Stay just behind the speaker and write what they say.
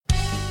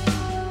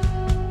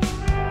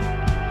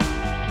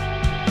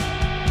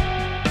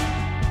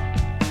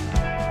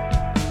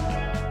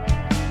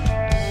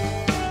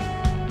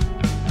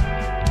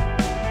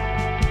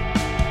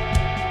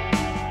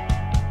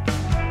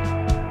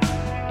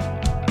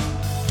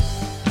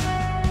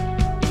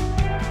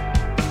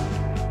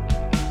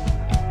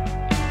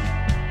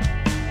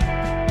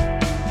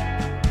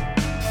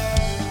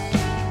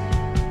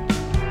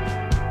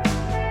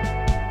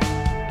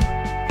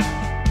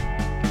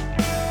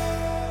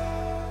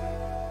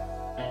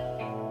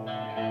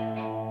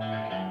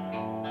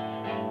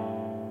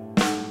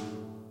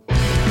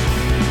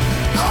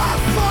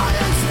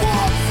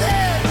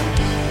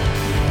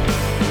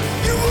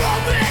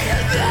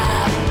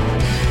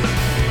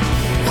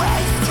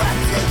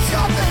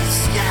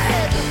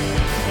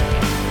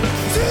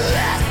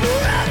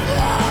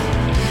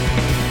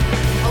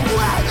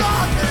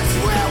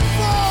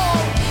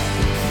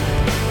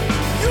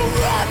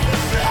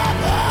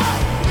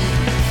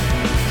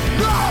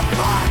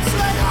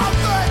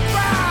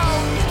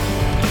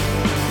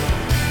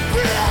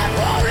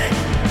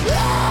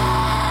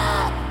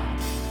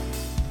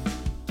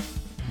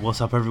What's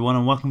up, everyone,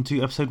 and welcome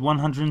to episode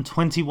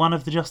 121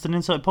 of the Just an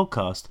Insight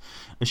podcast,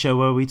 a show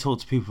where we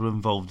talk to people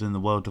involved in the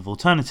world of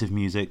alternative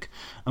music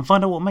and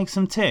find out what makes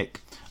them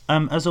tick.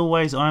 As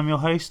always, I am your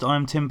host,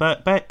 I'm Tim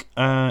Birkbeck,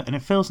 and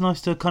it feels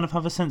nice to kind of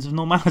have a sense of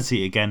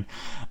normality again.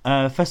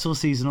 Festival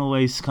season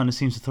always kind of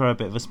seems to throw a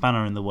bit of a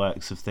spanner in the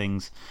works of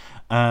things,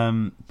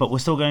 but we're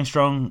still going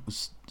strong,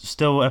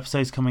 still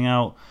episodes coming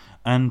out,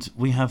 and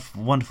we have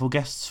wonderful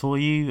guests for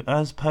you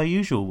as per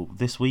usual,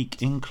 this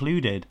week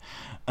included.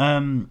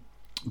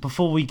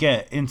 Before we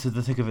get into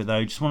the thick of it,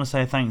 though, just want to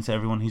say thanks to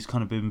everyone who's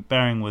kind of been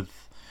bearing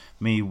with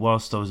me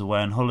whilst I was away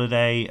on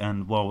holiday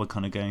and while we're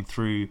kind of going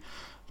through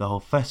the whole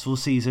festival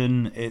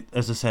season. It,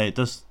 as I say, it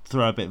does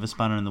throw a bit of a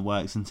spanner in the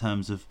works in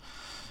terms of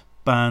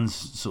bands'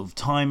 sort of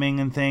timing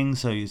and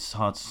things, so it's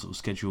hard to sort of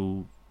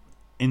schedule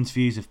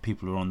interviews if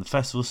people are on the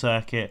festival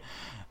circuit,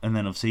 and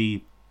then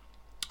obviously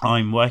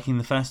I'm working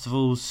the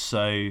festivals,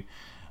 so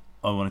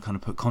I want to kind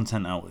of put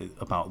content out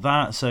about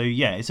that. So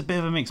yeah, it's a bit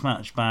of a mixed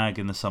match bag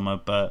in the summer,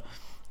 but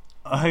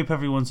I hope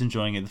everyone's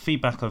enjoying it. The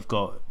feedback I've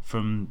got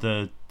from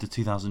the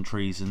 2000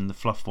 Trees and the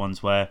Fluff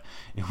ones, where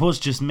it was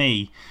just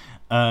me,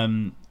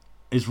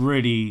 is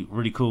really,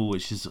 really cool,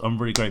 which is, I'm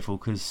really grateful,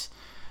 because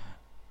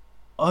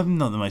I'm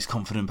not the most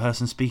confident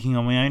person speaking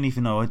on my own,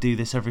 even though I do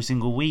this every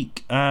single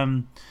week.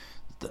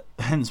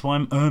 Hence why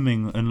I'm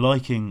and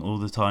liking all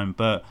the time.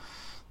 But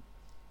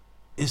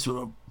it's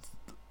to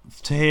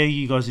hear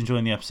you guys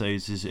enjoying the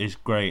episodes is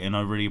great, and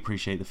I really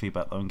appreciate the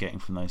feedback that I'm getting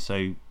from those.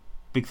 So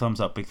big thumbs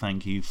up, big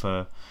thank you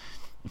for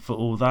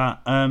all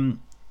that. I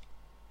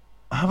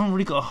haven't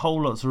really got a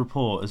whole lot to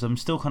report, as I'm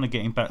still kind of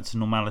getting back to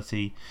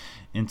normality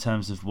in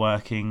terms of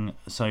working,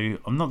 so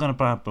I'm not going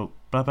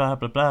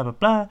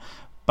to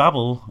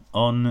babble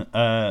on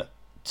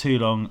too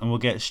long, and we'll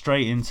get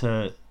straight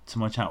into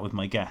my chat with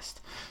my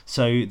guest.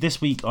 So this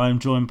week I'm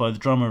joined by the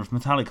drummer of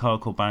metallic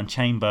hardcore band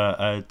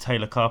Chamber,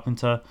 Taylor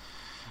Carpenter.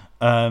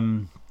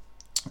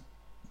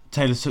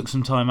 Taylor took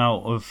some time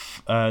out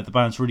of the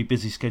band's really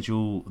busy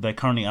schedule. They're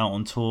currently out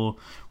on tour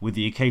with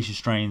the Acacia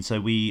Strain, so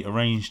we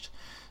arranged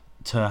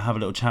to have a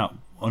little chat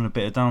on a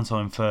bit of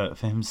downtime for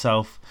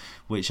himself,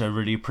 which I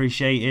really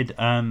appreciated.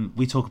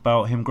 We talk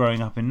about him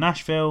growing up in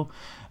Nashville,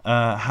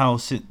 how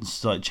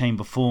since like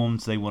Chamber formed,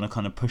 they want to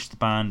kind of push the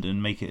band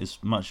and make it as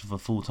much of a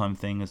full-time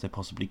thing as they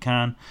possibly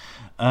can,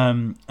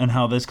 and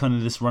how there's kind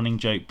of this running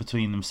joke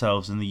between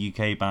themselves and the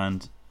UK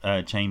band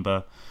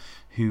Chamber,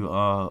 who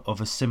are of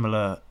a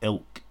similar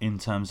ilk in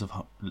terms of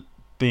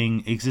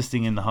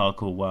existing in the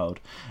hardcore world.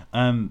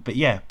 But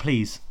yeah,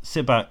 please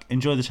sit back,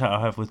 enjoy the chat I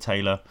have with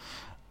Taylor,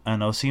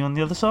 and I'll see you on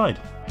the other side.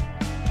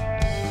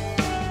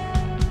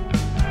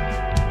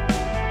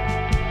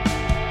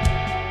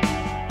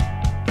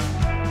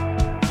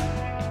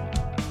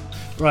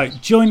 Right,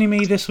 joining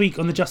me this week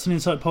on the Just an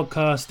Insight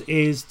podcast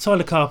is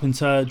Tyler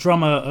Carpenter,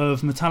 drummer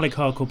of metallic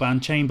hardcore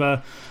band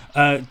Chamber.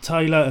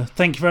 Tyler,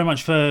 thank you very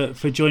much for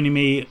joining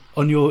me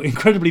on your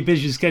incredibly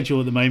busy schedule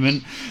at the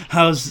moment.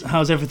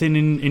 How's everything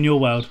in your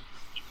world?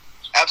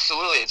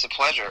 Absolutely, it's a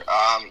pleasure.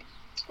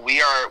 We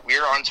are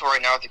on tour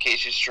right now with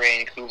Acacia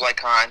Strain, Kublai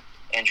Khan,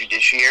 and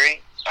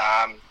Judiciary.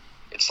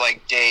 It's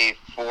like day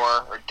 4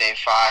 or day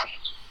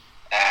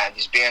 5.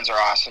 These bands are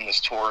awesome. This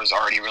tour is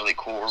already really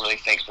cool. We're really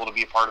thankful to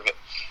be a part of it.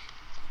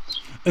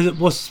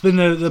 What's been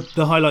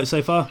the highlight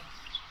so far?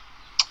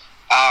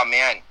 Oh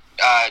man,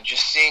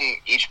 just seeing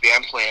each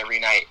band play every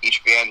night.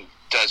 Each band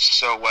does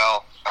so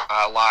well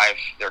live.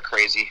 They're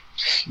crazy.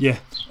 Yeah.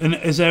 And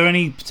is there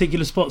any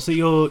particular spots that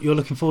you're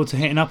looking forward to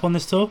hitting up on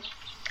this tour?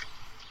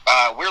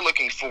 We're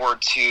looking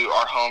forward to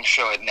our home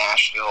show at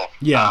Nashville.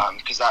 Yeah.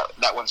 Because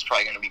that one's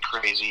probably going to be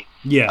crazy.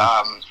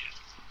 Yeah.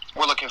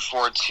 We're looking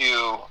forward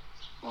to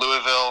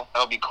Louisville.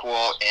 That'll be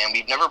cool. And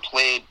we've never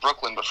played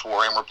Brooklyn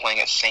before, and we're playing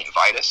at St.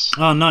 Vitus.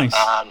 Oh, nice.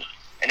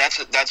 And that's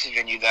a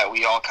venue that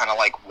we all kind of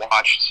like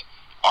watched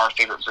our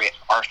favorite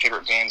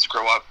bands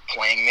grow up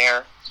playing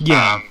there.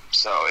 Yeah.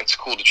 So it's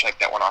cool to check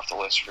that one off the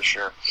list for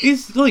sure.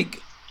 Is like,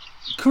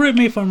 correct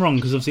me if I'm wrong,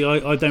 because obviously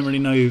I don't really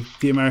know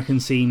the American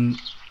scene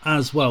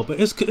as well, but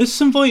is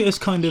St. Vitus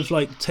kind of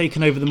like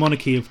taken over the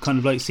monarchy of kind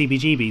of like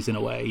CBGBs in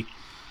a way?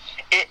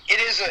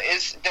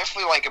 It's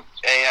definitely like a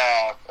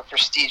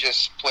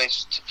prestigious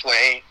place to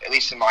play, at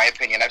least in my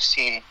opinion. I've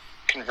seen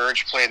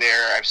Converge play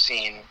there. I've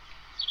seen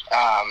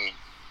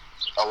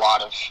a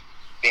lot of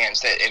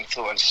bands that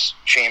influence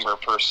Chamber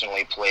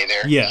personally play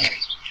there. Yeah.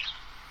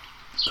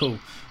 Cool.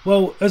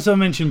 Well, as I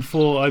mentioned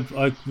before,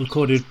 I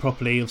recorded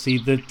properly. Obviously,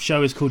 the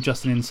show is called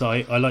Just an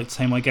Insight. I like to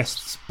take my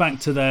guests back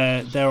to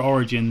their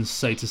origins,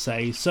 so to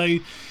say. So,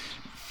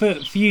 for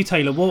you,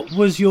 Taylor, what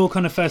was your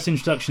kind of first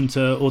introduction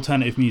to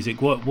alternative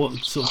music? What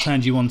sort of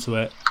turned you onto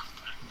it?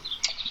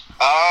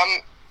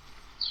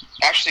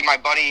 Actually, my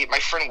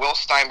friend Will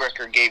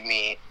Steinbrecher gave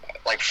me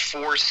like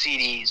 4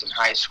 CDs in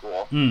high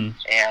school,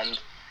 and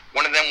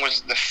one of them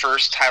was the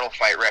first Title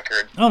Fight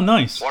record. Oh,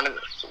 nice. One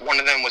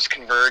of them was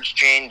Converge,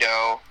 Jane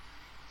Doe,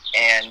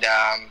 and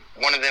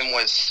one of them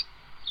was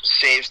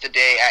Saves the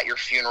Day at Your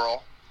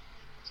Funeral.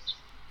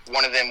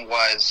 One of them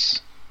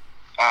was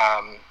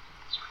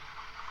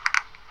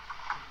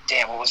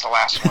Damn, what was the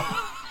last one?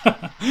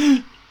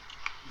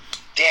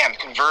 Damn,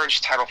 Converge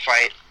title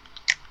fight.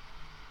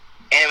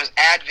 And it was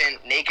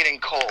Advent, Naked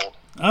and Cold.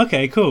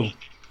 Okay, cool.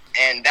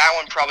 And that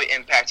one probably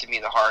impacted me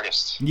the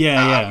hardest.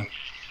 Yeah.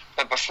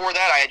 But before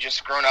that, I had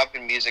just grown up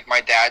in music.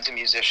 My dad's a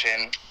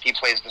musician. He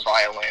plays the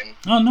violin.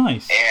 Oh,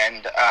 nice.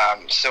 And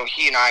so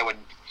he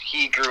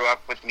grew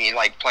up with me,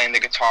 like, playing the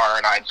guitar,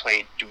 and I'd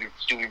play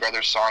Doobie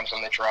Brothers songs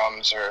on the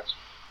drums, or,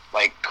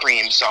 like,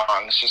 Cream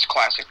songs, just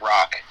classic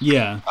rock.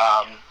 Yeah.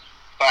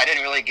 But I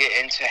didn't really get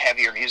into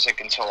heavier music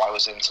until I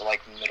was into,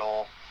 like,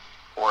 middle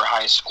or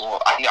high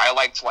school. I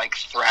liked, like,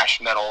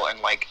 thrash metal and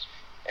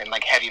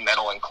heavy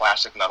metal and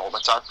classic metal.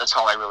 That's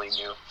how I really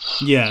knew.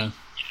 Yeah.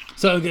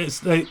 So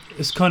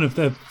it's kind of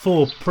the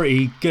 4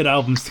 pretty good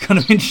albums to kind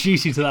of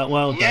introduce you to that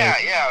world. Yeah,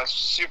 I was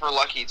super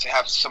lucky to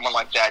have someone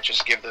like that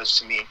just give those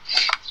to me.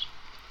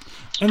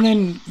 And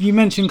then you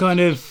mentioned kind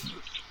of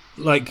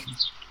like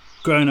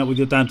growing up with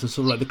your dad to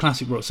sort of like the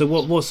classic rock. So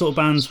what sort of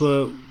bands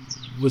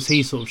was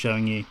he sort of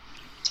showing you?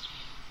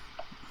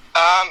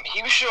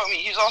 He was showing me.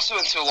 He's also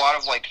into a lot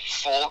of like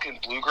folk and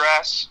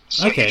bluegrass.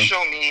 So Okay. he was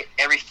showing me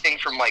everything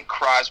from like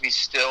Crosby,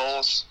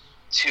 Stills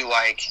to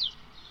like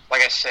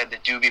I said, the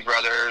Doobie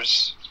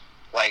Brothers.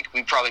 Like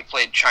we probably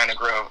played China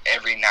Grove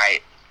every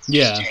night,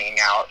 just hanging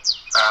out.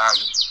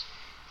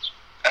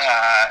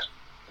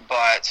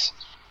 But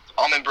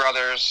Allman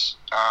Brothers,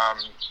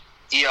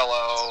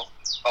 ELO,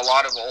 a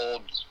lot of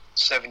old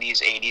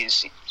 70s,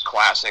 80s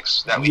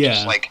classics that we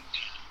just like.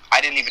 I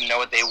didn't even know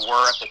what they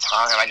were at the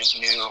time. I just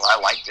knew I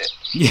liked it.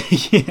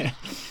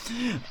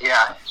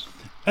 Yeah.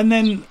 And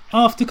then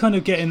after kind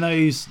of getting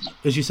those,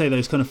 as you say,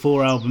 those kind of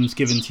 4 albums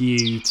given to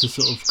you to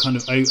sort of kind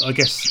of, I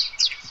guess,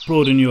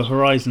 broaden your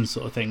horizons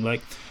sort of thing,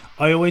 like,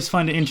 I always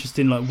find it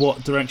interesting, like,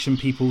 what direction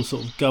people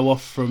sort of go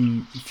off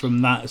from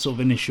that sort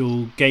of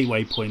initial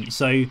gateway point.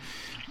 So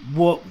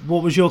what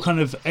was your kind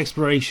of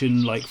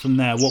exploration like from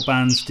there? What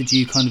bands did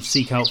you kind of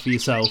seek out for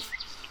yourself?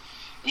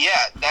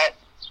 Yeah,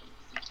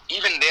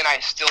 even then I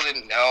still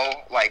didn't know,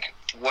 like,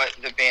 what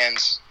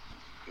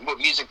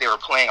music they were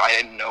playing. I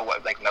didn't know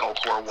what, like,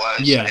 metalcore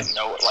was. Yeah. I didn't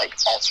know what, like,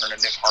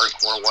 alternative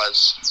hardcore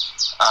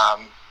was.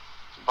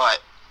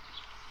 But,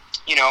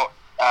 you know,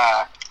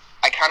 I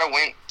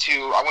went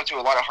to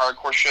a lot of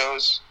hardcore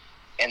shows,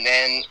 and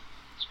then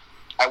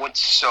I went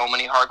to so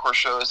many hardcore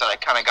shows that I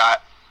kind of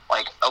got,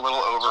 like, a little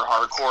over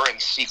hardcore and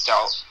seeked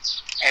out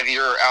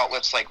heavier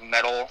outlets like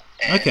metal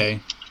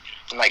and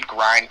like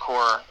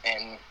grindcore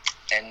and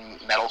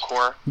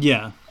metalcore.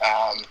 Yeah.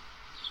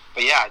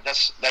 But yeah,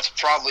 that's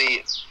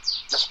probably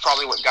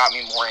what got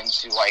me more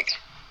into like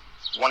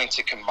wanting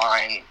to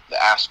combine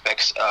the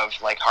aspects of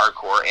like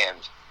hardcore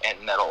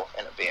and metal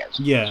in a band.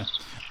 Yeah.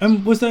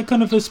 Was there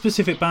kind of a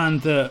specific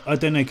band that, I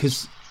don't know,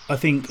 because I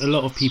think a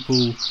lot of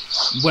people,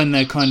 when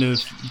they're kind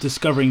of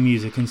discovering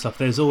music and stuff,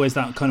 there's always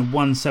that kind of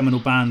one seminal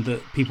band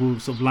that people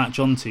sort of latch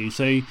onto.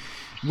 So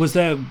was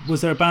there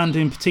a band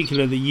in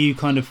particular that you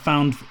kind of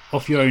found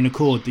off your own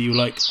accord that you were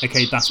like,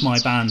 okay, that's my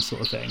band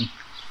sort of thing?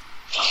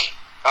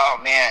 Oh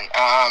man,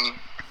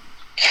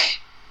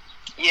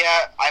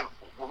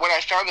 when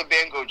I found the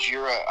band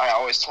Gojira, I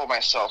always told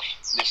myself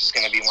this is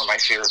going to be one of my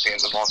favorite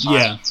bands of all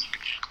time.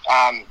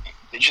 Yeah.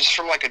 Just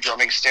from like a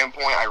drumming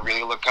standpoint, I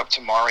really look up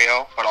to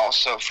Mario, but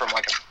also from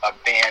like a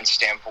band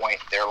standpoint,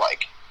 they're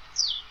like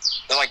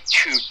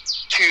too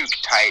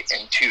tight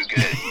and too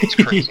good. It's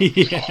crazy.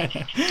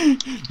 Yeah.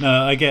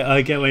 No, I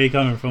get where you're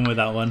coming from with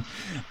that one.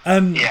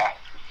 Yeah.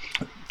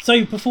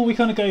 So before we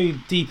kind of go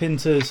deep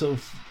into sort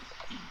of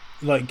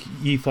like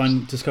you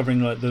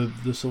discovering like the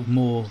sort of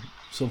more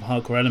sort of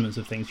hardcore elements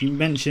of things, you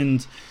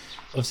mentioned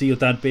obviously your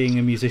dad being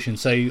a musician,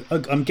 so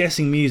I'm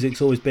guessing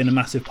music's always been a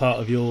massive part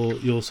of your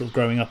sort of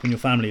growing up in your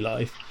family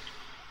life.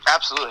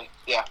 Absolutely,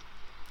 yeah.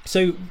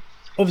 So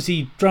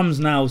obviously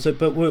drums now,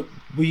 but were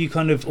you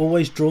kind of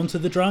always drawn to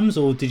the drums,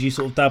 or did you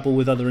sort of dabble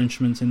with other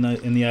instruments in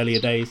the earlier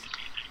days?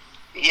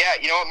 Yeah,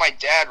 you know what, my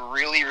dad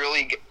really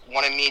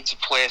wanted me to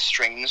play a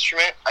stringed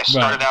instrument. I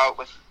started out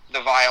with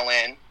the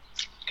violin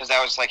because that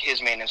was like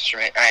his main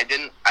instrument, and I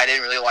didn't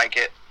really like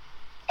it.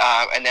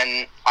 And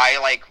then I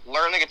like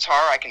learned the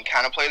guitar. I can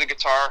kind of play the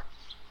guitar.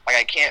 Like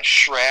I can't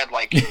shred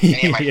like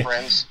any of my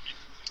friends,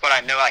 but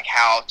I know like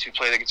how to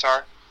play the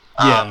guitar.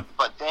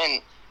 But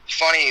then it's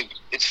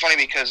funny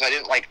because I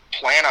didn't like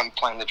plan on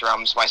playing the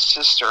drums. My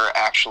sister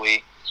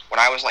actually, when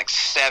I was like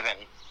 7,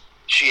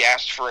 she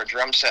asked for a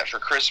drum set for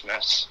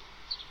Christmas,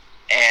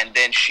 and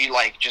then she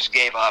like just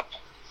gave up.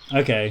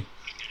 Okay.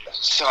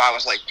 So I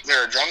was like,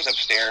 there are drums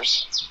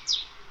upstairs.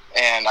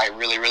 And I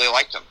really, really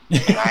liked them,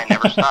 and I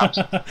never stopped.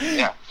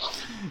 Yeah.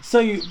 So,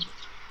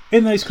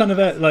 in those kind of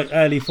like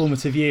early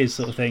formative years,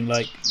 sort of thing,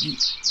 like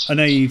I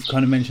know you've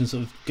kind of mentioned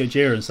sort of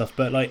Gojira and stuff,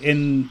 but like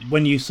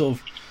when you sort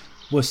of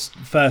was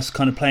first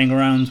kind of playing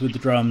around with the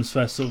drums,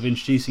 first sort of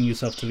introducing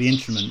yourself to the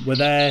instrument, were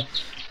there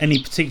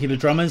any particular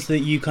drummers that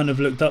you kind of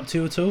looked up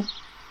to at all?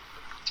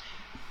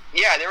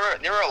 Yeah, there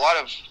were a lot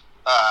of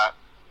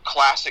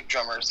classic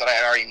drummers that I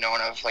had already known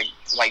of,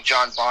 like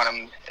John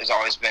Bonham has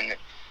always been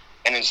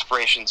an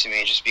inspiration to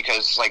me, just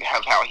because like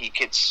of how he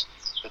gets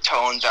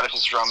tones out of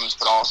his drums,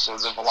 but also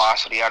the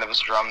velocity out of his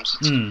drums.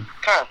 It's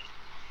kind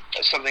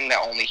of something that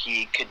only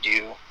he could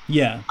do.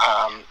 Yeah.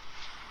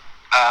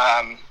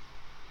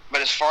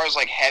 But as far as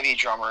like heavy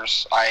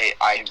drummers,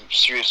 I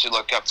seriously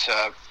look up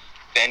to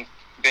Ben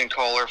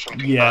Kohler from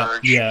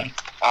Converge. Yeah.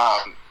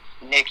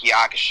 Nick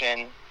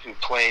Yakishin, who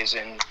plays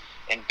in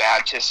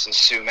Baptist and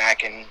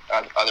Sumac and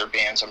other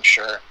bands, I'm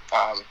sure.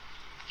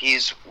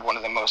 He's one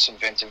of the most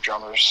inventive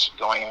drummers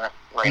going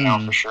right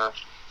now, for sure.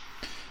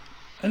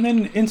 And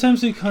then in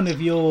terms of kind of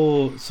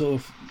your sort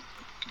of...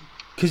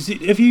 Because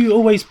have you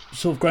always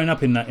sort of grown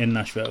up in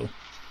Nashville?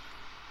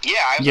 Yeah,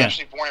 I was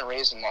actually born and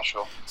raised in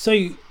Nashville.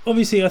 So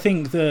obviously I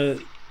think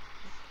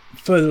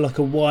for like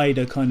a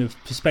wider kind of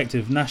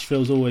perspective,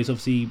 Nashville's always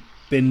obviously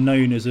been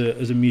known as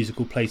a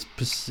musical place,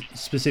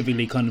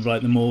 specifically kind of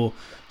like the more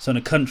sort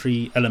of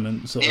country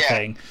element sort of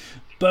thing.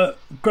 But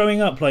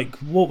growing up, like,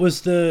 what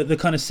was the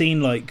kind of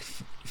scene like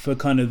for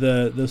kind of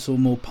the sort of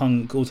more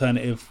punk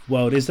alternative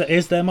world? Is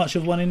there much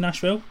of one in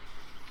Nashville?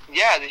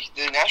 Yeah,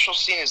 the Nashville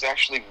scene is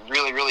actually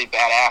really, really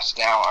badass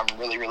now. I'm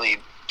really, really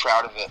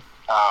proud of it.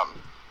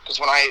 Because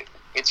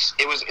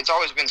it's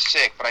always been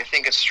sick, but I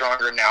think it's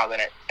stronger now than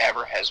it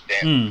ever has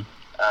been.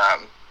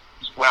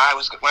 When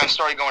I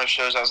started going to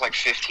shows, I was like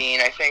 15,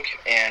 I think,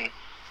 and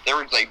they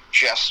were like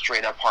just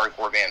straight up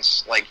hardcore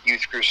bands, like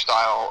Youth Crew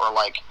style or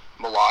like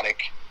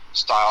melodic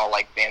style,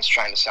 like bands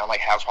trying to sound like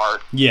Have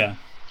Heart. Yeah.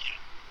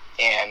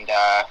 And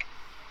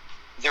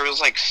there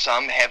was like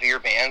some heavier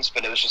bands,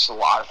 but it was just a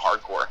lot of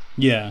hardcore.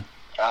 Yeah.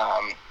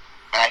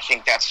 And I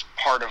think that's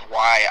part of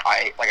why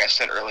like I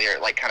said earlier,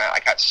 like I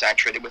got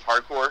saturated with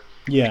hardcore.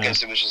 Yeah.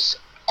 Because it was just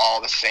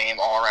all the same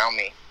all around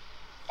me.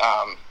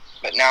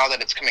 But now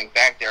that it's coming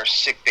back, there are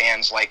sick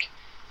bands like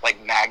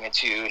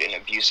Magnitude and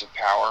Abusive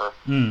Power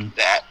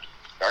that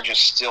are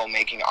just still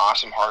making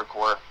awesome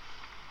hardcore.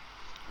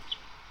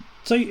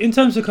 So in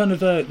terms of kind of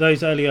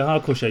those earlier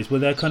hardcore shows, were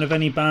there kind of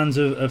any bands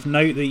of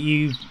note that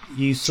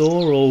you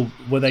saw, or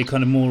were they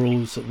kind of more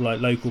all sort of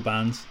like local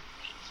bands?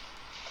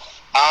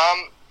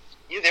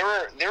 Yeah,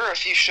 there were a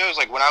few shows.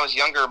 Like when I was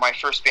younger, my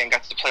first band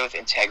got to play with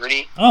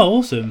Integrity. Oh,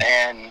 awesome!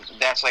 And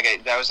that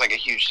was like a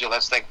huge deal.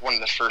 That's like one of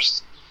the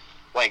first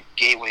like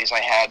gateways I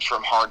had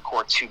from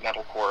hardcore to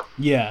metalcore.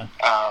 Yeah.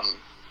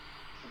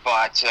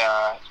 But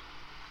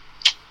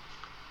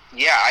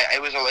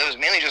it was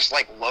mainly just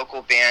like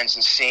local bands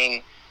and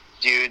seeing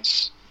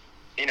dudes,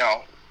 you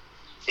know,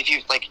 if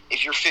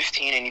you're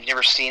 15 and you've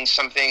never seen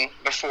something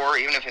before,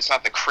 even if it's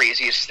not the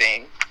craziest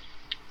thing,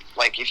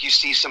 like if you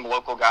see some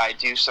local guy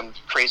do some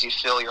crazy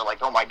fill, you're like,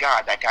 oh my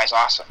god, that guy's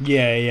awesome.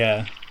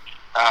 Yeah.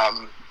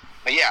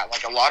 But yeah,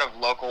 like a lot of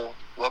local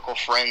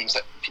friends,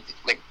 that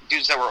like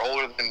dudes that were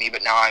older than me,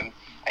 but now I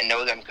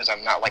know them because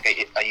I'm not like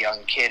a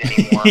young kid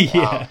anymore.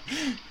 Yeah.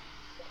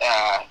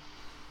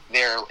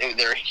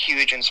 They're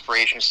huge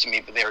inspirations to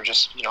me, but they're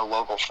just, you know,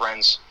 local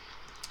friends.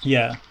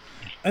 Yeah.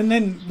 And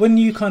then when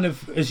you kind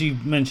of, as you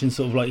mentioned,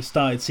 sort of like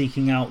started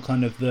seeking out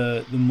kind of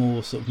the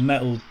more sort of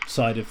metal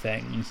side of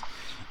things,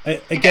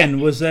 again,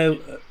 was there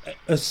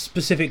a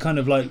specific kind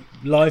of like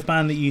live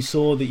band that you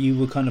saw that you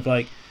were kind of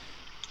like,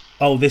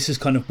 oh, this is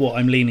kind of what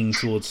I'm leaning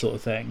towards sort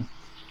of thing?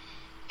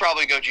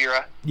 Probably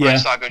Gojira. Yeah. I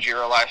saw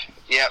Gojira live.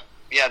 Yep.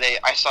 Yeah,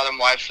 I saw them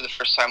live for the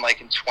first time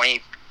like in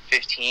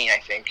 2015, I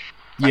think.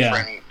 My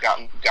friend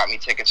got me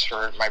tickets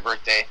for my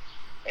birthday,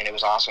 and it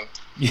was awesome.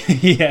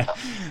 Yeah,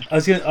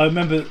 I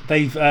remember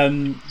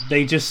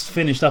they just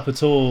finished up a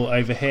tour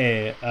over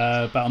here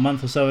about a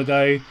month or so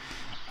ago,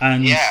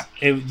 and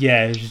it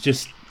was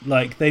just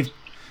like they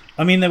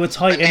were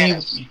tight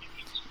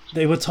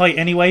they were tight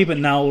anyway, but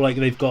now like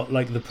they've got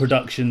like the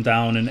production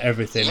down and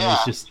everything. Yeah. It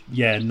was just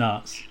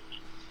nuts.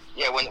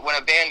 Yeah, when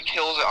a band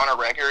kills it on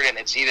a record and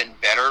it's even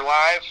better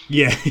live.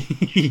 Yeah.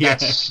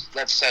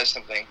 That says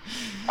something.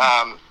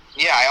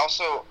 I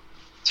also,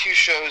 two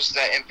shows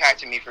that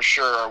impacted me for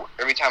sure are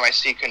every time I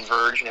see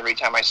Converge and every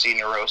time I see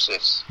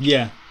Neurosis.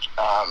 Yeah.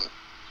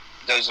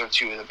 Those are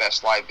two of the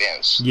best live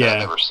bands that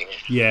I've ever seen.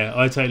 Yeah,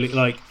 I totally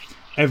like.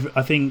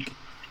 I think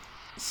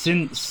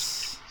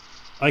since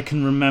I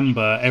can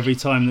remember, every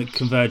time that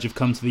Converge have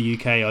come to the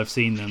UK, I've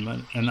seen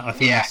them, and I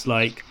think that's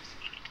like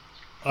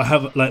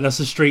that's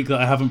a streak that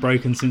I haven't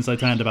broken since I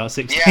turned about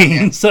 16.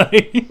 Yeah, so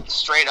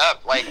straight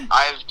up, like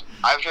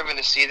I've driven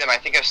to see them. I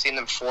think I've seen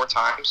them 4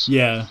 times.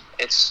 Yeah.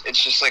 It's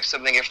just like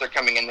something, if they're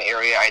coming in the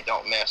area, I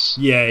don't miss.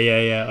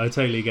 Yeah. I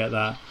totally get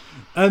that.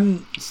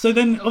 So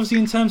then, obviously,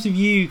 in terms of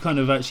you kind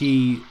of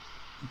actually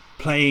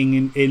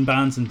playing in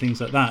bands and things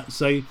like that,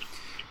 so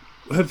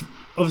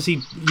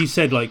obviously you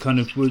said like kind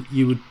of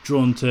you were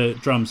drawn to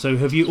drums. So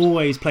have you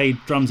always played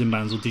drums in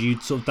bands, or did you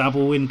sort of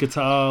dabble in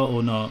guitar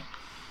or not?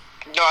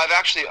 No,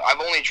 I've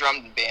only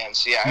drummed in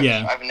bands.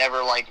 I've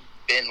never like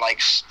been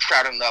like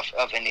proud enough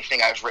of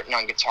anything I've written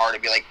on guitar to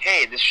be like,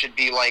 hey, this should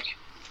be like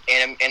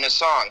in a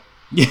song.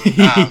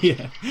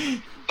 Yeah.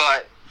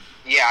 But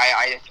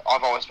yeah,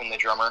 I've always been the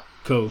drummer.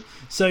 Cool.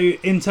 So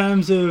in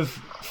terms of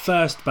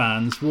first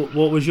bands,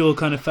 what was your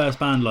kind of first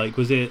band like?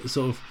 Was it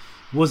sort of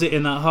Was it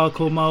in that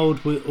hardcore mold,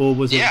 or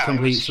was it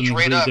something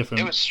completely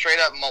different? It was straight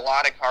up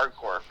melodic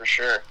hardcore for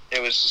sure.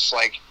 It was just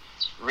like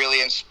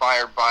really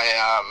inspired by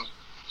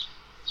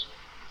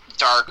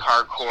dark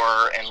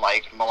hardcore and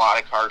like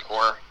melodic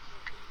hardcore.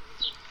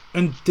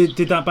 And did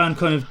that band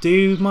kind of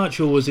do much,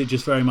 or was it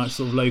just very much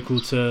sort of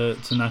local to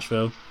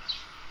Nashville?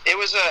 It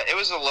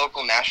was a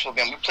local Nashville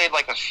band. We played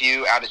like a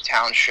few out of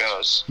town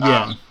shows.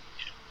 Yeah.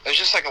 It was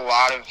just like a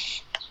lot of.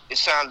 It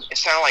sounded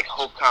like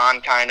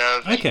HopeCon kind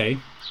of. Okay.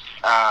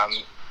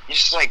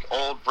 Just like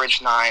old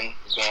Bridge 9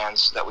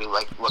 bands that we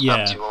like look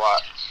up to a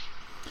lot.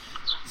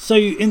 So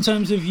in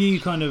terms of you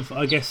kind of,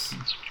 I guess,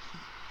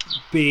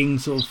 being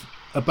sort of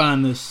a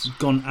band that's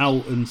gone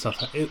out and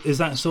stuff, is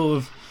that sort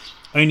of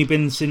only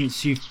been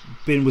since you've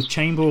been with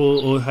Chamber,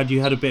 or had you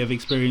had a bit of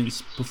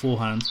experience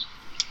beforehand?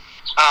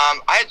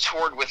 I had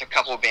toured with a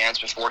couple of bands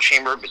before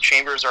Chamber, but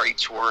Chamber's already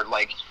toured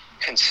like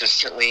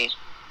consistently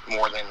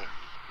more than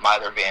my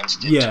other bands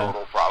did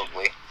total,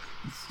 probably.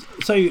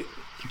 So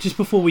just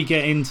before we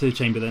get into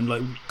Chamber then,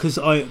 like, because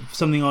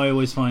something I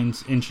always find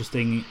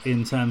interesting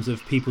in terms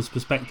of people's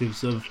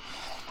perspectives of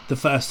the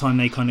first time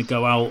they kind of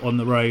go out on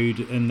the road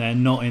and they're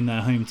not in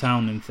their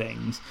hometown and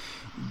things.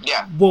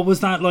 Yeah. What was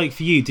that like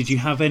for you? Did you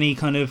have any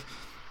kind of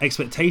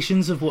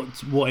expectations of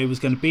what it was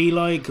going to be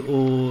like,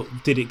 or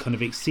did it kind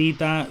of exceed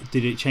that?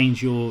 Did it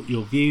change your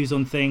views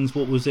on things?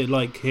 What was it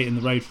like hitting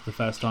the road for the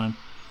first time?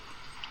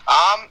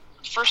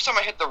 First time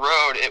I hit the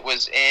road, it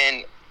was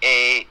in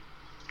a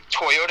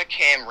Toyota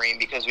Camry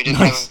because we didn't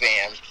have a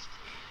van,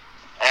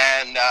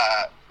 and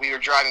we were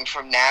driving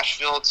from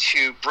Nashville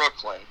to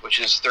Brooklyn, which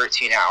is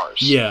 13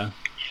 hours. Yeah.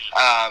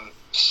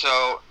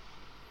 So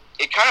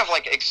it kind of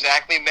like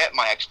exactly met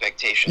my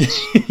expectations.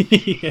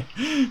 Yeah.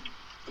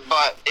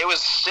 But it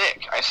was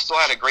sick. I still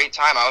had a great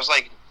time. I was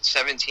like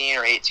 17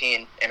 or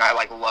 18, and I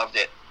like loved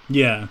it.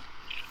 Yeah.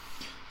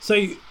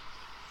 So,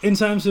 in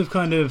terms of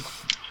kind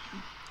of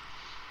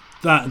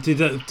that, did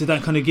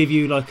that kind of give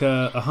you like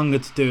a hunger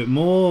to do it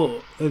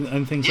more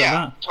and things like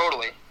that? Yeah,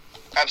 totally.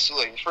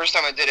 Absolutely. The first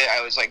time I did it,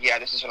 I was like, yeah,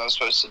 this is what I'm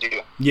supposed to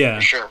do. Yeah.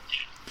 For sure.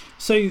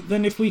 So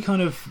then if we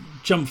kind of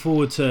jump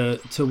forward to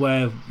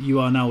where you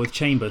are now with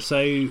Chamber,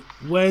 so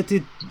where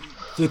did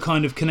the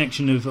kind of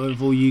connection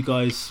of all you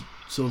guys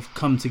sort of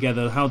come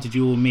together? How did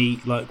you all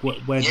meet? Like,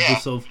 where did the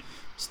sort of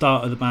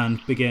start of the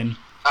band begin?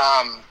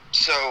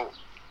 So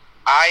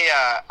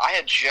I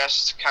had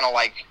just kind of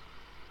like,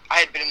 I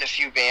had been in a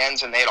few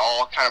bands and they had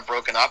all kind of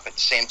broken up at the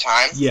same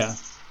time. Yeah.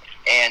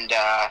 And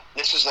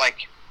this was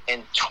like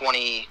in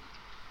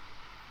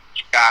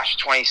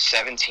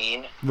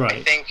 2017, right.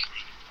 I think.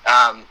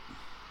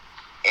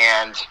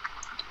 And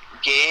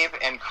Gabe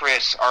and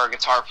Chris, our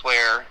guitar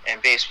player and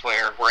bass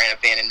player, were in a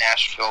band in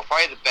Nashville,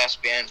 probably the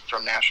best band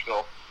from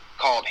Nashville,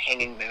 called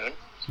Hanging Moon.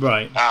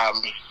 Right.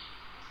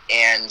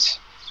 And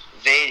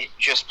they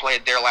just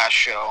played their last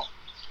show,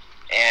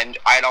 and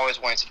I'd always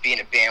wanted to be in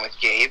a band with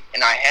Gabe,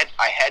 and I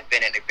had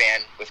been in a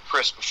band with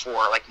Chris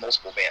before, like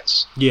multiple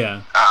bands.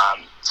 Yeah.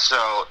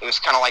 So it was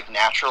kind of like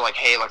natural, like,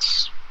 hey,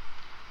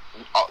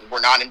 we're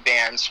not in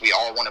bands, we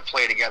all want to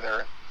play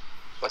together.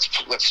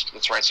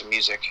 Let's write some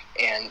music.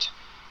 And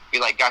we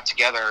like got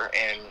together,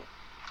 and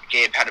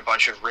Gabe had a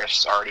bunch of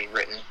riffs already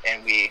written,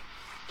 and we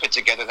put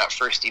together that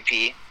first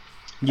EP.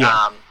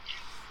 Yeah.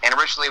 And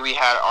originally we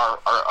had our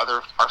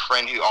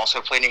friend who also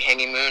played in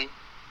Hanging Moon,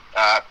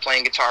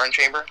 playing guitar in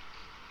Chamber.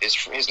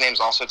 His name's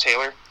also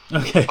Taylor.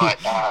 Okay. But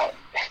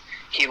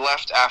he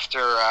left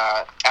after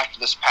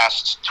this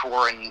past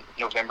tour in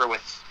November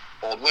with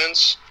Old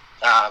Wounds,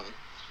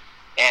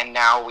 and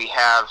now we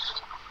have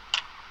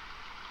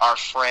our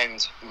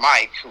friend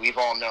Mike, who we've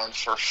all known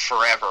for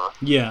forever.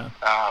 Yeah.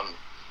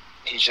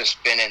 He's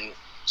just been in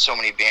so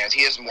many bands.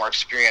 He has more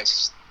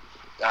experience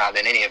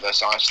than any of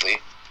us, honestly,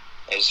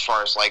 as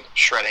far as like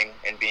shredding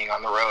and being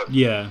on the road.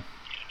 Yeah.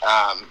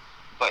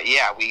 But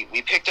yeah,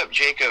 we picked up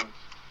Jacob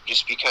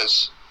just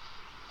because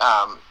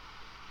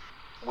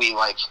we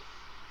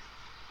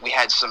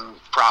had some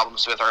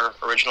problems with our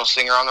original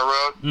singer on the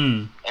road,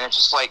 and it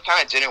just like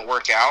kind of didn't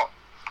work out.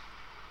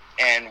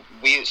 And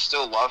we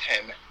still love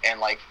him and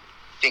like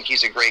think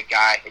he's a great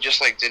guy. It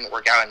just like didn't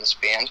work out in this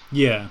band.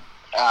 Yeah.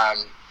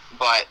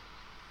 But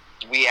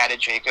we added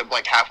Jacob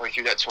like halfway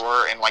through that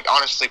tour, and like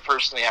honestly,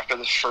 personally, after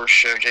the first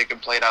show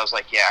Jacob played, I was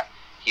like, yeah,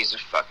 he's the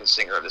fucking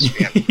singer of this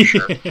band for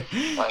sure.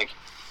 Like,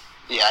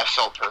 yeah, it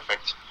felt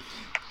perfect.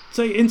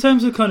 So in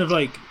terms of kind of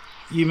like,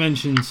 you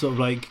mentioned sort of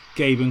like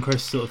Gabe and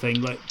Chris sort of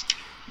thing, like,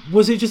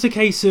 was it just a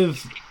case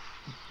of,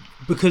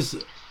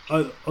 because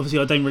obviously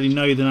I don't really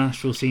know the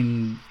Nashville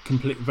scene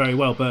very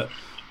well, but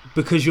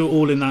because you're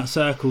all in that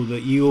circle,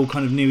 that you all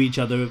kind of knew each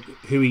other,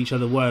 who each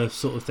other were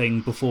sort of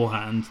thing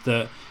beforehand,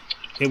 that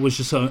it was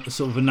just sort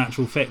of a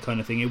natural fit kind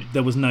of thing.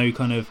 There was no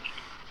kind of,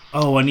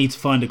 oh, I need to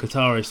find a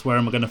guitarist, where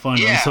am I going to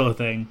find one sort of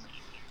thing.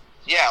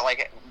 Yeah,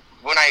 like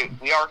when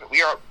we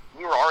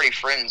were already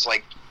friends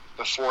like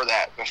before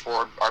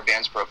our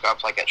bands broke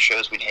up, like at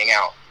shows we'd hang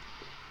out.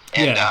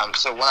 And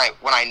so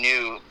when I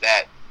knew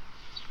that,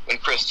 when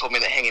Chris told me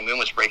that Hanging Moon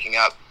was breaking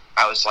up,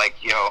 I was like,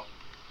 yo,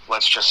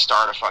 let's just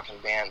start a fucking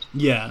band.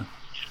 Yeah.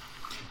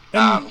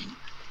 In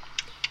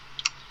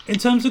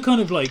terms of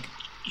kind of like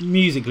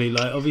musically,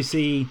 like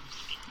obviously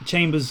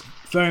Chambers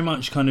very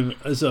much kind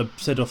of, as I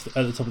said off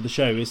at the top of the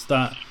show, is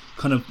that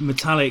kind of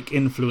metallic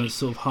influence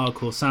sort of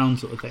hardcore sound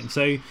sort of thing.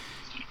 So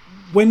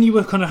when you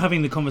were kind of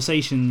having the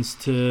conversations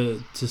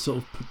to sort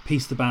of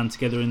piece the band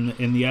together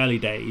in the early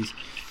days,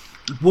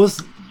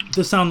 was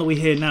the sound that we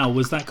hear now,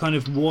 was that kind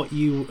of what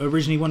you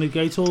originally wanted to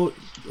go to,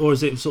 or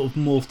is it sort of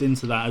morphed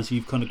into that as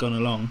you've kind of gone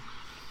along?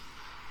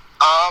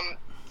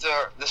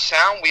 The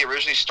sound we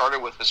originally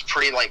started with was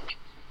pretty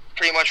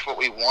much what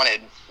we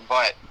wanted,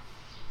 but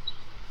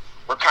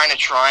we're kind of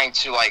trying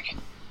to like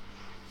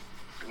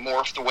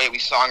morph the way we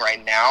song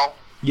right now.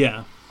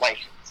 Yeah. Like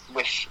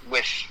with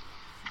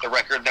the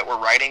record that we're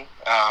writing.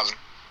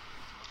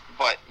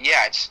 But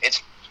yeah,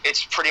 it's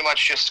pretty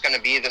much just going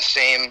to be the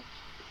same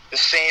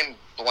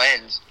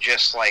blend.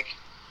 Just like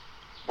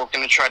we're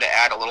going to try to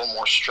add a little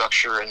more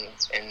structure and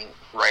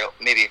write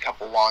maybe a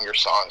couple longer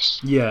songs.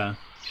 Yeah.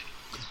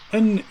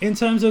 And in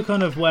terms of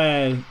kind of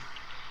where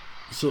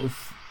sort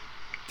of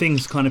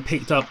things kind of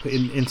picked up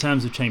in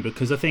terms of Chamber,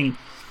 because I think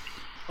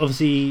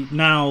obviously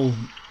now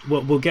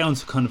we'll get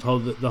onto kind of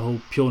the whole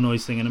Pure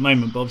Noise thing in a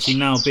moment, but obviously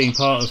now being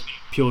part of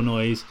Pure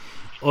Noise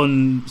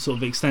on sort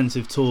of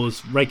extensive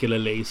tours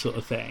regularly sort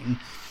of thing,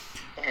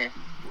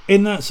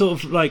 in that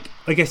sort of like,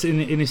 I guess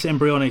in its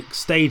embryonic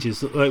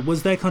stages, like,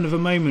 was there kind of a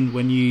moment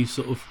when you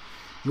sort of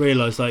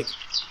realised like,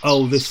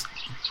 oh, this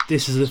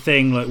is a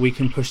thing, like we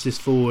can push this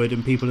forward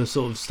and people are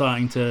sort of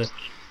starting to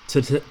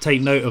take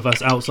note of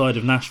us outside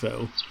of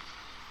Nashville?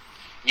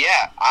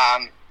 Yeah,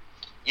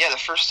 the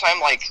first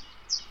time like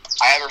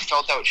I ever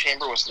felt that with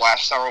Chamber was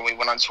last summer when we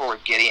went on tour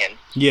with Gideon.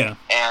 Yeah.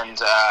 And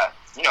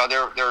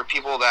there were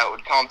people that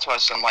would come to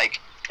us and like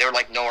they would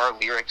like know our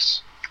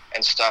lyrics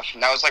and stuff,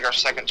 and that was like our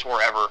second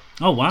tour ever.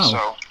 Oh wow.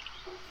 So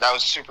that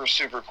was super,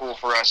 super cool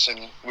for us,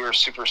 and we were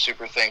super,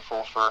 super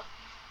thankful for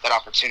that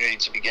opportunity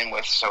to begin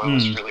with, so it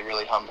was really,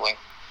 really humbling.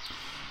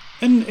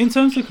 And in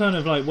terms of kind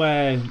of like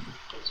where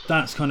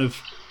that's kind of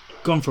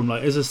gone from,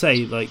 like, as I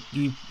say, like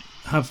you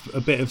have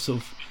a bit of sort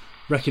of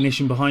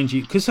recognition behind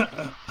you, because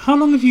how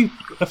long have you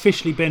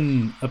officially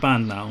been a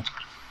band now?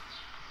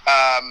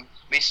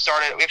 We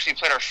actually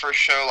played our first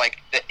show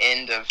like the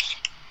end of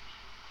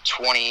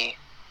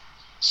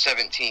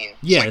 2017.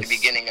 Yes. Like the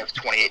beginning of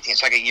 2018.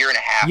 It's like a year and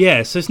a half.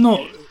 Yeah, so it's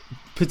not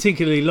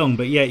particularly long,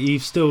 but yeah,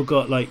 you've still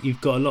got a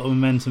lot of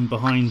momentum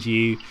behind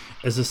you.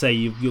 As I say,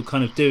 you're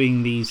kind of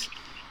doing these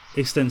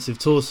extensive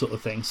tours sort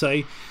of thing.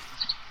 So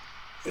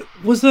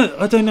was that,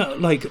 I don't know,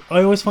 like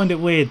I always find it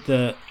weird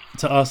to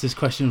ask this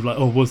question of like,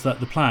 oh, was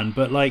that the plan?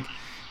 But like,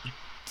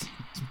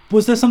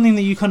 was there something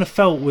that you kind of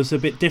felt was a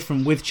bit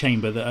different with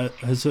Chamber that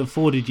has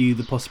afforded you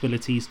the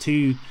possibilities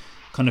to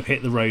kind of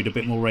hit the road a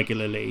bit more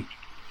regularly?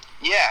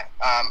 Yeah,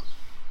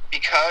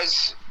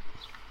 because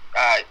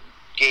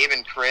Gabe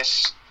and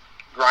Chris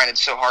grinded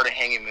so hard at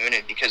Hanging Moon,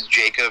 and because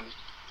Jacob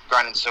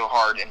grinded so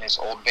hard in his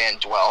old band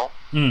Dwell,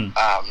 and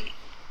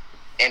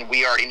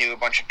we already knew a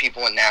bunch of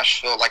people in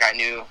Nashville. Like I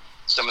knew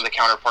some of the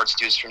Counterparts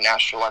dudes from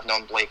Nashville. I've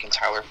known Blake and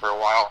Tyler for a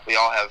while. We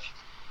all have,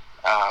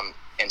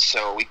 and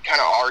so we kind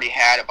of already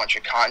had a bunch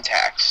of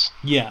contacts.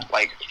 Yeah,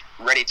 like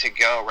ready to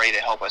go, ready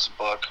to help us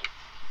book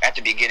at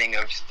the beginning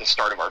of the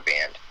start of our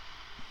band.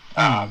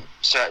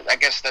 So I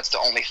guess that's the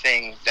only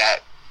thing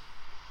that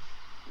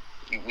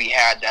we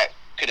had that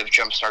could have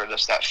jump-started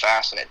us that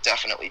fast, and it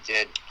definitely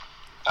did.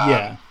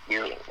 Yeah.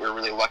 We're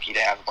really lucky to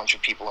have a bunch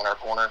of people in our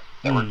corner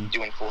that were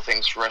doing cool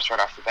things for us right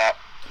off the bat.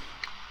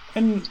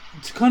 And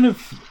to kind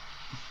of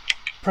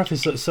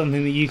preface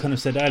something that you kind of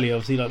said earlier,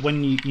 obviously, like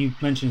when you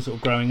mentioned sort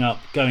of growing up,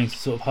 going to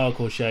sort of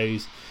hardcore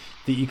shows,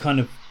 that you kind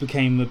of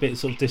became a bit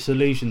sort of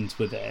disillusioned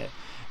with it,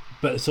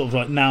 but sort of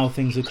like now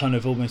things are kind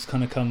of almost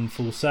kind of come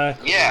full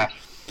circle. Yeah.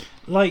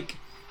 Like,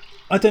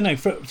 I don't know,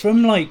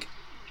 from like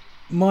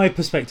my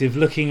perspective,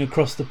 looking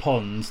across the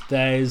pond,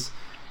 there's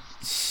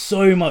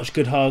so much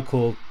good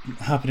hardcore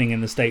happening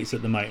in the States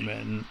at the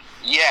moment.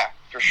 Yeah,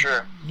 for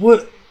sure.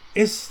 What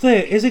is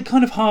it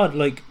kind of hard?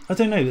 Like, I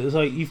don't know. It's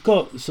like you've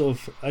got sort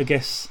of, I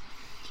guess,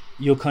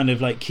 your kind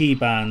of like key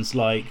bands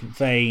like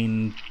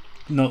Vane,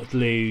 Knocked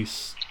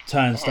Loose,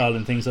 Turnstile,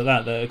 and things like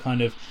that are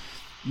kind of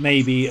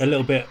maybe a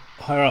little bit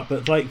higher up.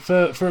 But like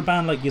for a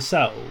band like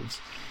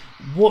yourselves,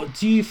 what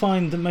do you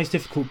find the most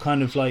difficult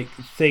kind of like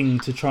thing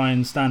to try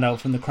and stand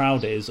out from the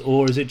crowd is,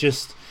 or is it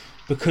just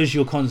because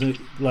you're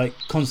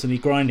constantly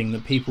grinding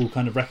that people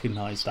kind of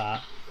recognise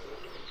that?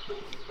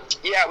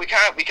 Yeah, we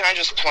kind of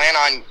just plan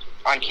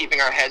on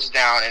keeping our heads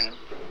down, and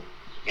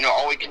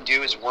all we can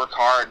do is work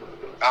hard,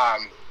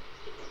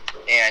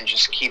 and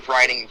just keep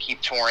writing and keep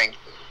touring,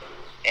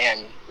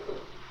 and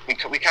we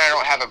kind of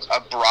don't have a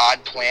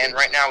broad plan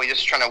right now. We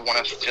just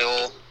want to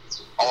fill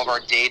all of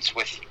our dates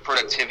with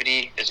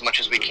productivity as much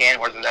as we can,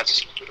 whether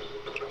that's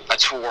a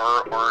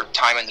tour or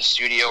time in the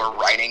studio or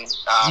writing.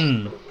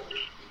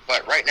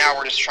 But right now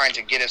we're just trying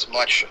to get as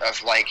much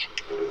of like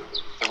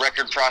the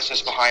record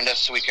process behind us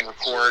so we can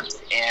record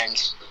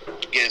and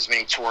get as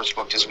many tours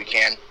booked as we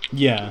can.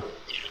 Yeah.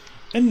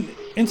 And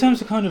in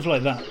terms of kind of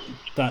like that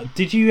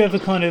did you ever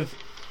kind of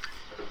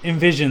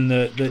envision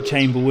that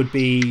Chamber would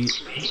be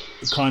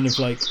kind of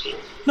like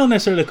not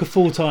necessarily like a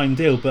full-time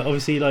deal, but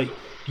obviously like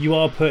you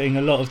are putting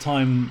a lot of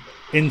time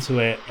into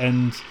it,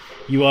 and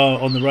you are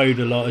on the road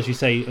a lot, as you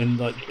say, and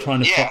like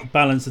trying to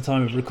balance the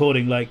time of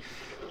recording. Like,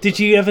 did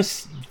you ever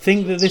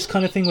think that this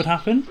kind of thing would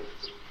happen?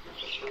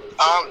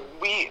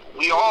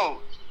 We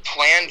all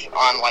planned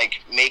on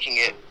like making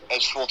it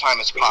as full time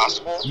as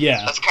possible.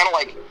 Yeah, it's kind of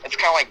like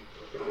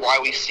why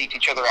we seek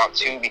each other out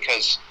too,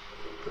 because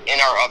in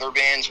our other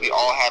bands we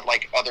all had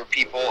like other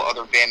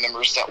band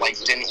members that like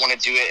didn't want to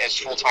do it as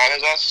full time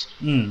as us.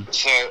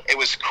 So it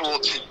was cool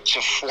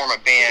to form a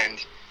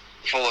band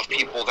full of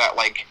people that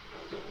like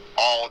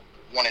all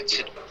wanted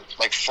to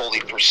like fully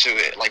pursue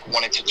it, like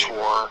wanted to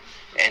tour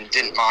and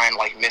didn't mind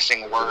like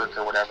missing work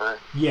or whatever.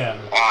 Yeah.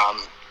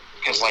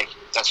 Because like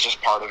that's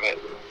just part of it.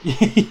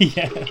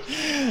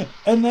 Yeah.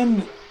 And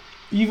then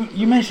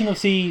you mentioned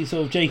obviously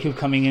sort of Jacob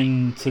coming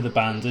into the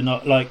band, and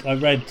like I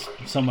read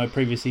somewhere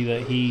previously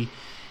that he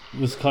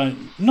was kind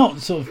of not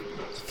sort of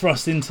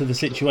thrust into the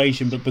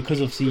situation, but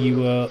because obviously you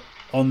were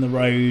on the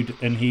road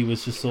and he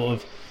was just sort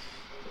of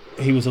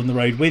he was on the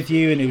road with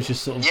you, and it was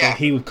just sort of like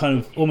he was kind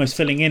of almost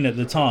filling in at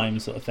the time,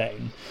 sort of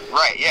thing.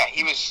 Right. Yeah.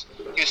 He was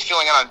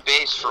filling in on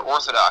bass for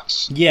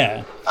Orthodox.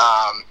 Yeah.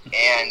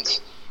 And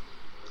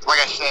like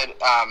I said,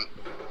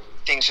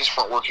 things just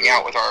weren't working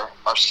out with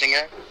our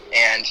singer,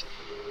 and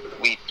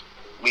we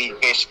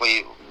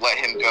basically let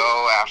him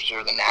go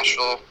after the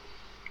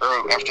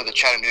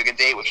Chattanooga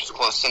date, which was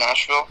close to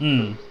Nashville.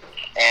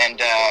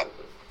 And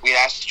we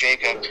asked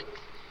Jacob,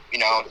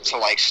 to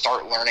like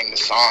start learning the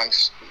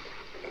songs,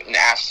 and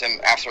asked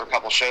him after a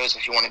couple shows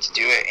if he wanted to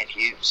do it, and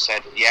he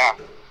said yeah.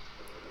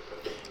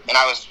 And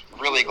I was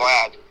really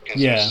glad,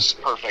 because it was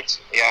just perfect.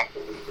 Yeah.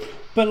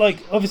 But like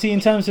obviously in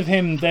terms of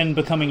him then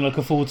becoming like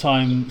a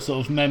full-time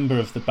sort of member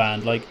of the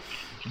band, like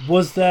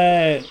was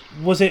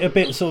it a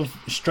bit sort of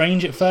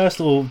strange at first,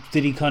 or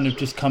did he kind of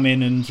just come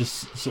in and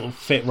just sort of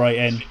fit right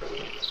in?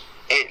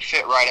 It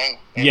fit right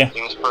in. It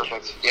was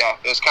perfect. Yeah,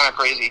 it was kind of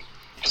crazy,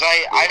 because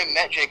I had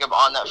met Jacob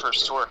on that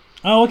first tour.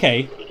 Oh,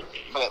 okay.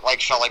 But it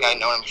like felt like I'd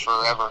known him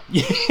forever.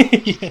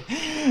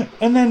 Yeah.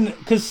 And then,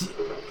 because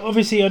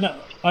obviously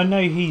I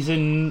know he's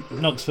in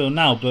Knoxville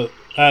now, but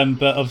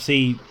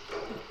obviously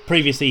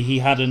previously he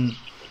hadn't.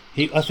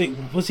 I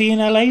think, was he in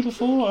LA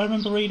before? I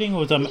remember reading,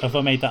 or have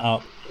I made that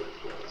up?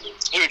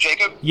 Who,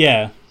 Jacob?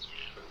 Yeah.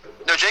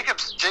 No,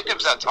 Jacob's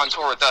on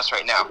tour with us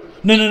right now.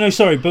 No,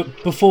 sorry,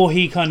 but before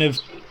he kind of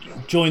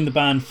joined the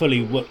band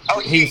fully,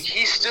 he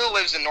still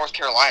lives in North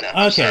Carolina.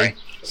 Okay.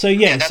 So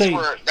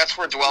that's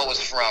where Dwell was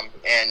from,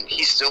 and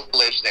he still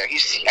lives there.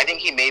 I think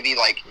he may be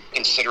like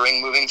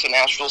considering moving to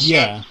Nashville soon.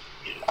 Yeah.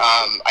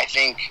 I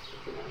think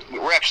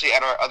we're actually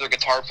at our other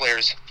guitar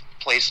player's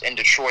place in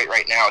Detroit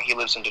right now. He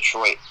lives in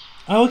Detroit.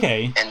 Oh,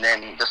 okay. And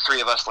then the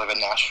three of us live in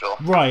Nashville.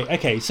 Right.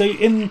 Okay. So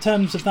in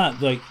terms of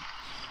that, like,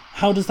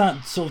 how does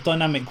that sort of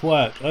dynamic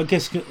work? I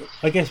guess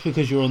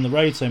because you're on the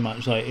road so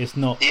much, like, it's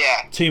not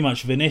too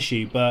much of an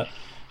issue. But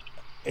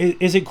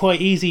is it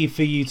quite easy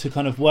for you to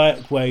kind of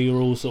work where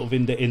you're all sort of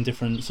in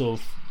different sort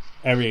of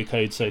area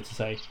codes, so to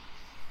say?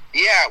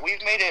 Yeah, we've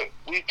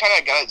kind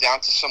of got it down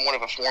to somewhat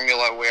of a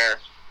formula where,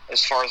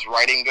 as far as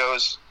writing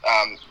goes,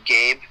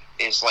 Gabe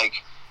is like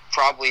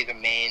probably the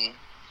main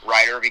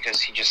writer,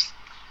 because he just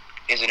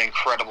is an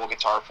incredible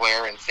guitar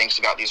player and thinks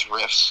about these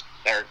riffs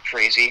that are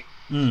crazy.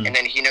 And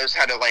then he knows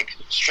how to like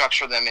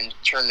structure them and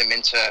turn them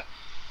into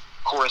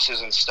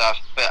choruses and stuff.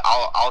 But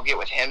I'll get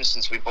with him,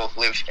 since we both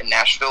live in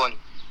Nashville,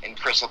 and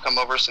Chris will come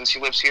over since he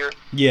lives here.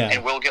 Yeah.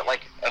 And we'll get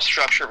like a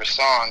structure of a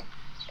song,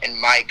 and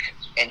Mike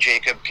and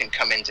Jacob can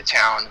come into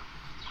town,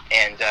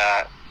 and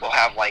we'll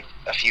have like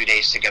a few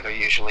days together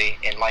usually,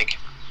 and like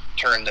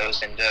turn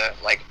those into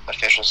like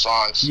official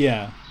songs.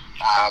 Yeah.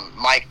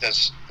 Mike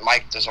does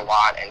a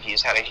lot, and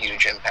he's had a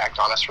huge impact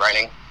on us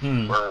writing.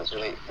 We're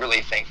really,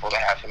 really thankful to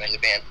have him in the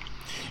band.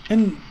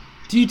 And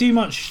do you do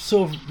much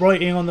sort of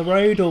writing on the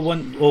road, or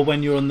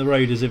when you're on the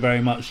road, is it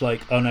very much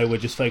like, oh no, we're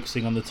just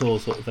focusing on the tour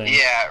sort of thing?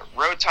 Yeah,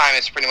 road time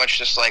is pretty much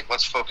just like,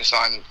 let's focus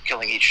on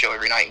killing each show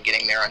every night and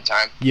getting there on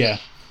time. Yeah,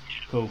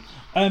 cool.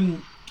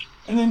 And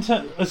then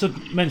as I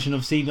mentioned,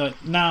 obviously,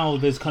 like now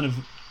there's kind of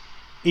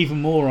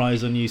even more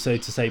eyes on you, so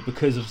to say,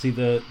 because obviously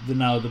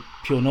the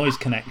Pure Noise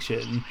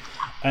connection.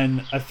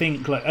 And I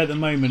think like at the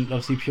moment,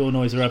 obviously Pure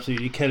Noise are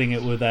absolutely killing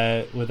it with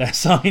their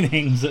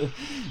signings,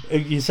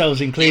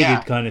 yourselves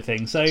included, kind of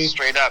thing. So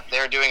straight up,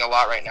 they're doing a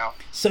lot right now.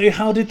 So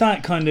how did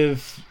that kind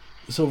of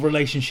sort of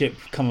relationship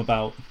come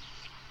about?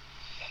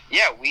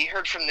 Yeah, we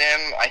heard from them,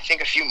 I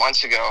think, a few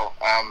months ago.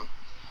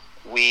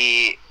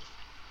 We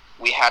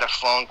had a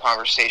phone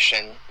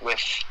conversation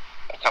with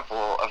a couple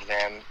of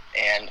them,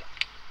 and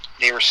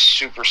they were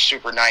super,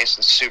 super nice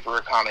and super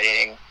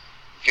accommodating,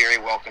 very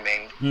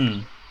welcoming.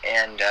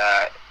 And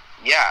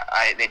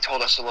they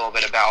told us a little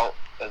bit about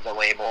the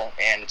label,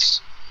 and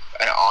it's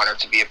an honor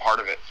to be a part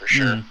of it, for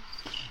sure.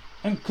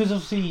 And because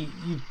obviously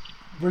you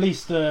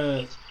released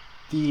the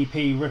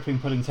EP Ripping,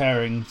 Pulling,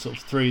 Tearing sort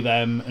of through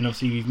them, and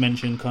obviously you've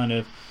mentioned kind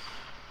of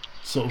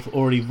sort of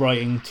already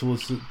writing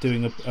towards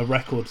doing a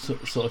record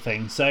sort of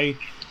thing. So,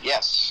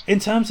 yes. In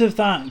terms of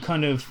that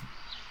kind of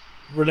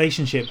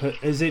relationship,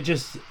 is it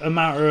just a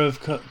matter of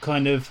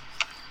kind of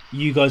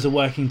you guys are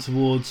working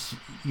towards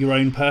your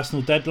own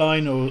personal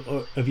deadline,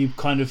 or have you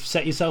kind of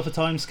set yourself a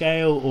time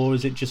scale, or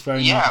is it just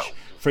very much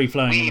free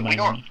flowing at the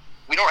moment?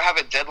 We don't have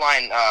a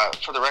deadline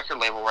for the record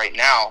label right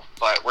now,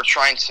 but we're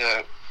trying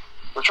to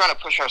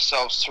push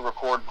ourselves to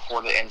record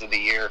before the end of the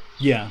year.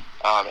 Yeah.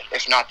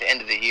 If not the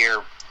end of the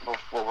year,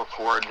 we'll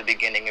record the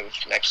beginning of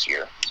next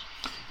year.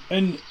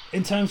 And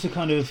in terms of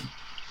kind of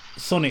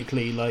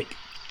sonically, like,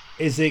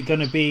 is it going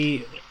to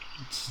be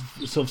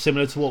sort of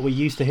similar to what we're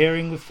used to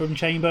hearing from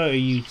Chamber? Are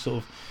you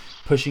sort of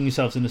pushing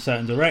yourselves in a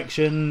certain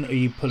direction? Are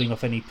you pulling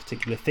off any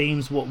particular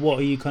themes? What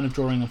are you kind of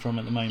drawing from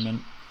at the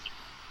moment?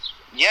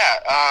 Yeah,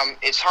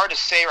 it's hard to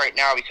say right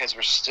now because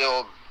we're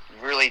still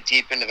really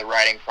deep into the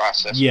writing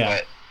process.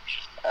 Yeah.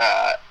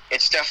 But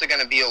it's definitely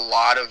going to be a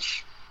lot of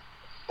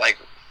like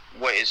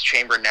what is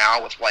Chamber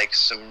now with like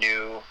some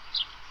new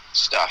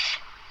stuff.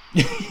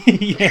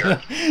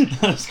 Yeah,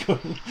 that's cool.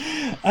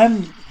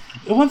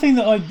 One thing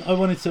that I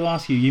wanted to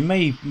ask you, you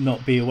may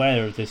not be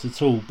aware of this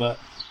at all, but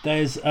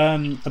there's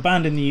a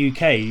band in the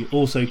UK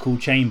also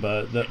called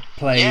Chamber that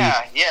play.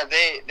 Yeah,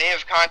 they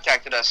have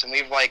contacted us, and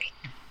we've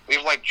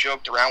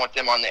joked around with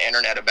them on the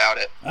internet about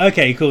it.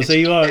 Okay, cool.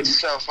 It's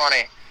so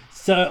funny.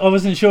 So I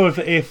wasn't sure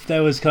if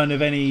there was kind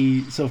of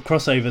any sort of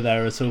crossover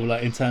there at all,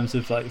 like in terms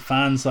of like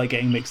fans like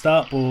getting mixed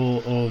up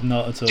or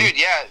not at all. Dude,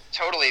 yeah,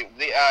 totally.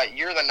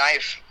 You're the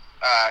Knife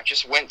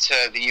just went to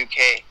the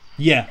UK.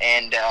 Yeah.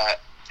 And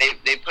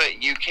they put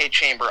UK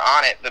Chamber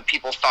on it, but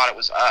people thought it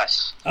was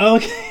us. Oh,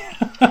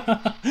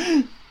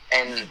 okay.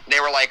 And they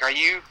were like, "Are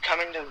you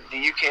coming to the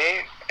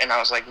UK?" And I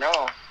was like, "No,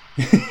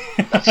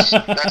 that's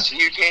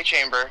UK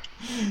Chamber."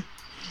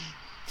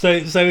 So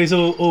it's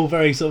all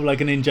very sort of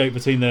like an in joke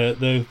between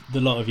the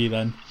lot of you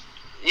then.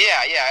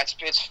 Yeah,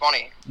 it's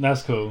funny.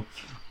 That's cool.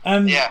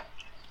 Yeah.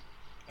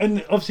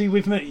 And obviously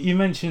you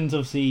mentioned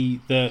obviously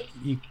that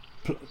you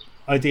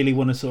ideally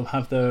want to sort of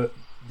have the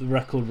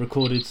record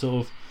recorded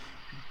sort of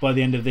by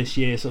the end of this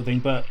year sort of thing.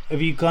 But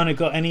have you kind of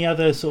got any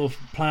other sort of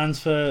plans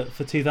for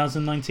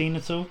 2019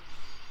 at all?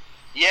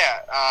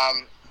 Yeah,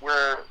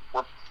 we're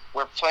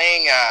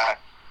playing a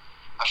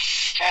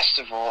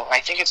festival. I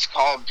think it's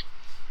called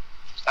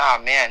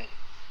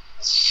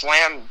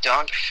Slam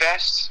Dunk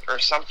Fest or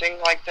something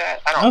like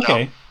that. I don't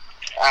know.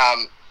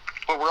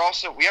 But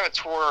we have a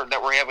tour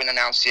that we haven't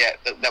announced yet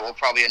that we'll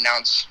probably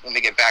announce when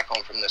we get back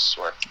home from this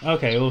tour.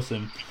 Okay,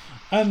 awesome.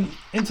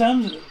 In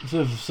terms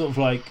of sort of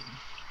like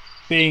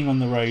being on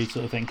the road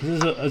sort of thing,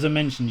 because as I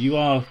mentioned, you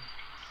are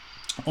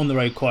on the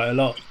road quite a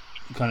lot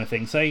kind of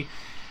thing. So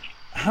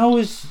how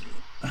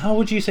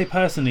would you say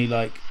personally,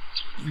 like,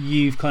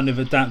 you've kind of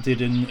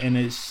adapted and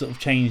it's sort of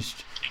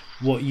changed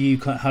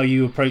how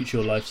you approach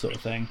your life sort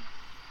of thing?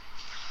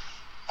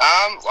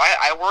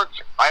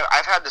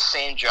 I've had the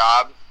same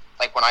job.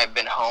 Like when I've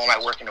been home, I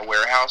work in a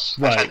warehouse.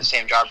 Right. I've had the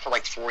same job for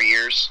like 4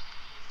 years.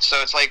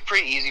 So it's like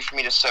pretty easy for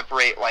me to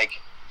separate like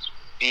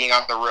being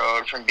on the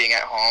road from being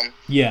at home.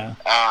 Yeah.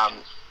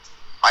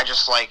 I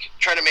just like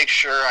try to make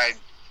sure I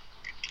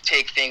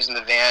take things in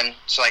the van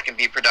so I can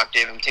be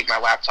productive and take my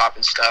laptop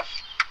and stuff.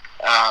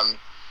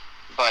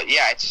 But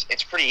yeah,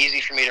 it's pretty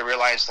easy for me to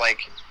realize like,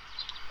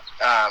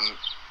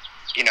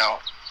 you know,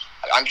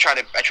 I try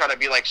to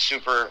be like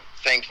super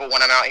thankful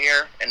when I'm out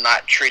here and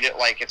not treat it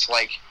like it's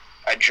like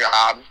a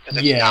job, because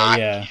it's not.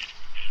 Yeah.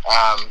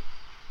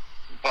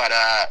 But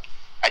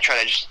I try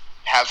to just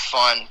have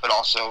fun, but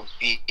also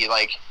be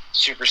like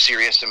super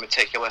serious and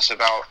meticulous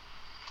about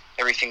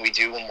everything we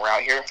do when we're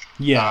out here.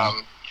 Yeah.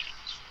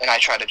 And I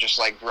try to just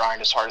like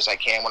grind as hard as I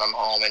can when I'm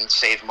home and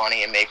save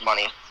money and make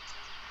money.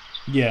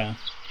 Yeah,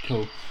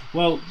 cool.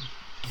 Well,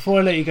 before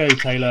I let you go,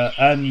 Taylor,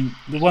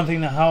 the one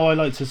thing that how I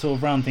like to sort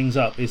of round things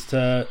up is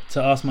to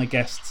ask my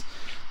guests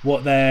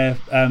what their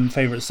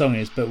favourite song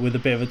is, but with a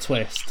bit of a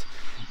twist.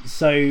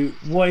 So,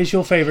 what is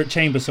your favourite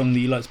Chamber song that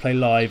you like to play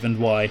live, and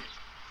why?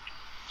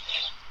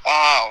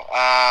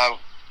 Oh,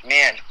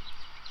 man,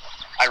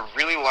 I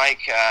really like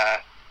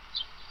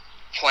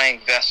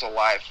playing Vessel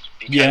live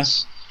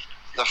because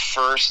the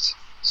first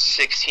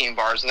 16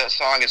 bars of that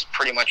song is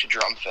pretty much a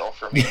drum fill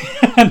for me.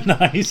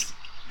 Nice.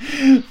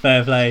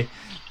 Fair play.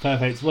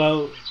 Perfect.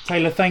 Well,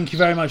 Taylor, thank you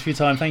very much for your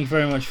time. Thank you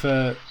very much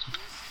for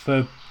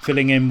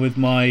filling in with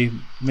my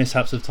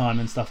mishaps of time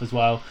and stuff as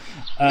well.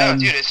 No,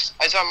 dude, it's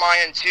on my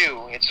end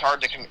too. It's hard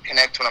to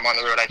connect when I'm on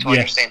the road. I totally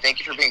understand. Thank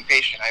you for being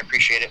patient. I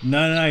appreciate it. No,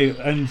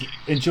 and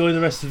enjoy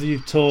the rest of your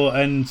tour,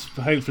 and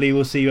hopefully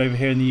we'll see you over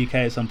here in the UK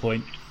at some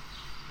point.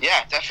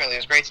 Yeah, definitely. It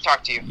was great to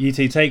talk to you. You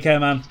too. Take care,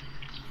 man.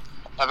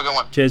 Have a good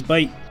one. Cheers.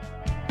 Bye.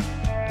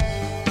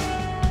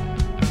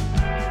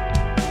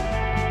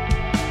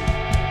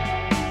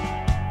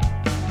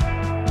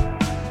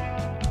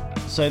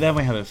 So there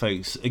we have it,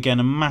 folks. Again,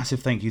 a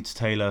massive thank you to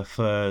Taylor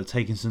for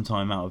taking some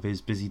time out of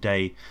his busy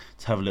day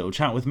to have a little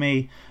chat with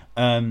me.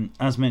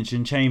 As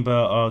mentioned, Chamber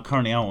are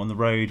currently out on the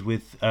road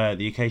with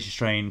the Acacia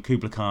Strain,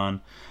 Kubla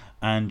Khan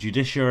and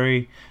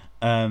Judiciary.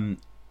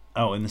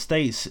 out in the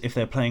States, if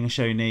they're playing a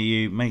show near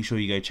you, make sure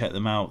you go check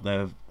them out.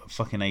 They're a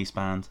fucking ace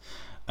band.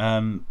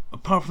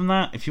 Apart from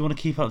that, if you want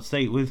to keep up to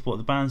date with what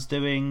the band's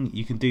doing,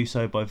 you can do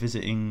so by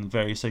visiting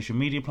various social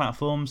media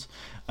platforms.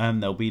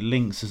 There'll be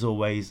links, as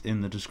always,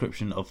 in the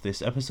description of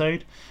this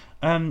episode.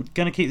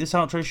 Gonna keep this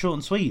outro short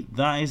and sweet.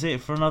 That is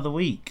it for another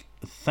week.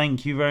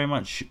 Thank you very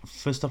much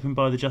for stopping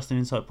by the Just an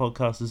Insight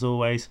podcast, as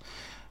always,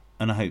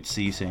 and I hope to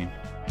see you soon.